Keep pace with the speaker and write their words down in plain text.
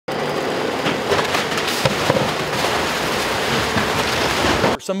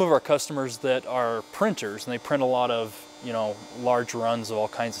some of our customers that are printers and they print a lot of, you know, large runs of all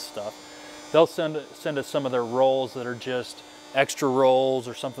kinds of stuff, they'll send us some of their rolls that are just extra rolls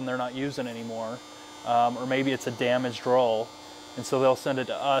or something they're not using anymore, or maybe it's a damaged roll, and so they'll send it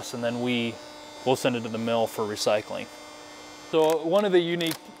to us, and then we'll send it to the mill for recycling. So one of the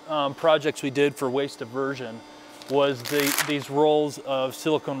unique projects we did for waste diversion was these rolls of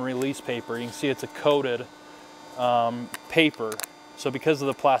silicone release paper. You can see it's a coated paper. So because of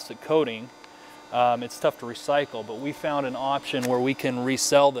the plastic coating, it's tough to recycle, but we found an option where we can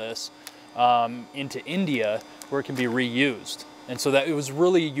resell this into India where it can be reused. And so that it was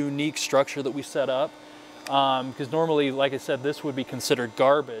really a unique structure that we set up, because normally, like I said, this would be considered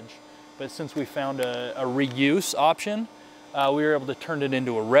garbage, but since we found a reuse option, we were able to turn it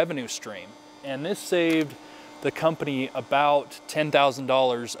into a revenue stream. And this saved the company about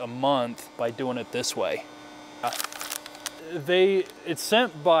 $10,000 a month by doing it this way. It's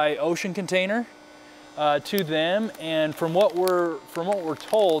sent by ocean container to them, and from what we're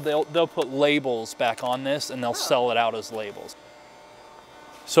told, they'll put labels back on this and they'll sell it out as labels.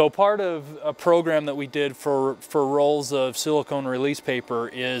 So part of a program that we did for rolls of silicone release paper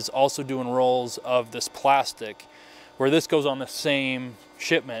is also doing rolls of this plastic, where this goes on the same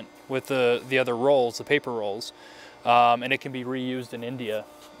shipment with the other rolls, the paper rolls, and it can be reused in India.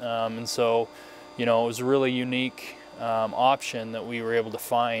 And so, you know, it was a really unique option that we were able to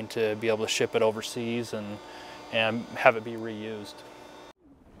find to be able to ship it overseas and have it be reused.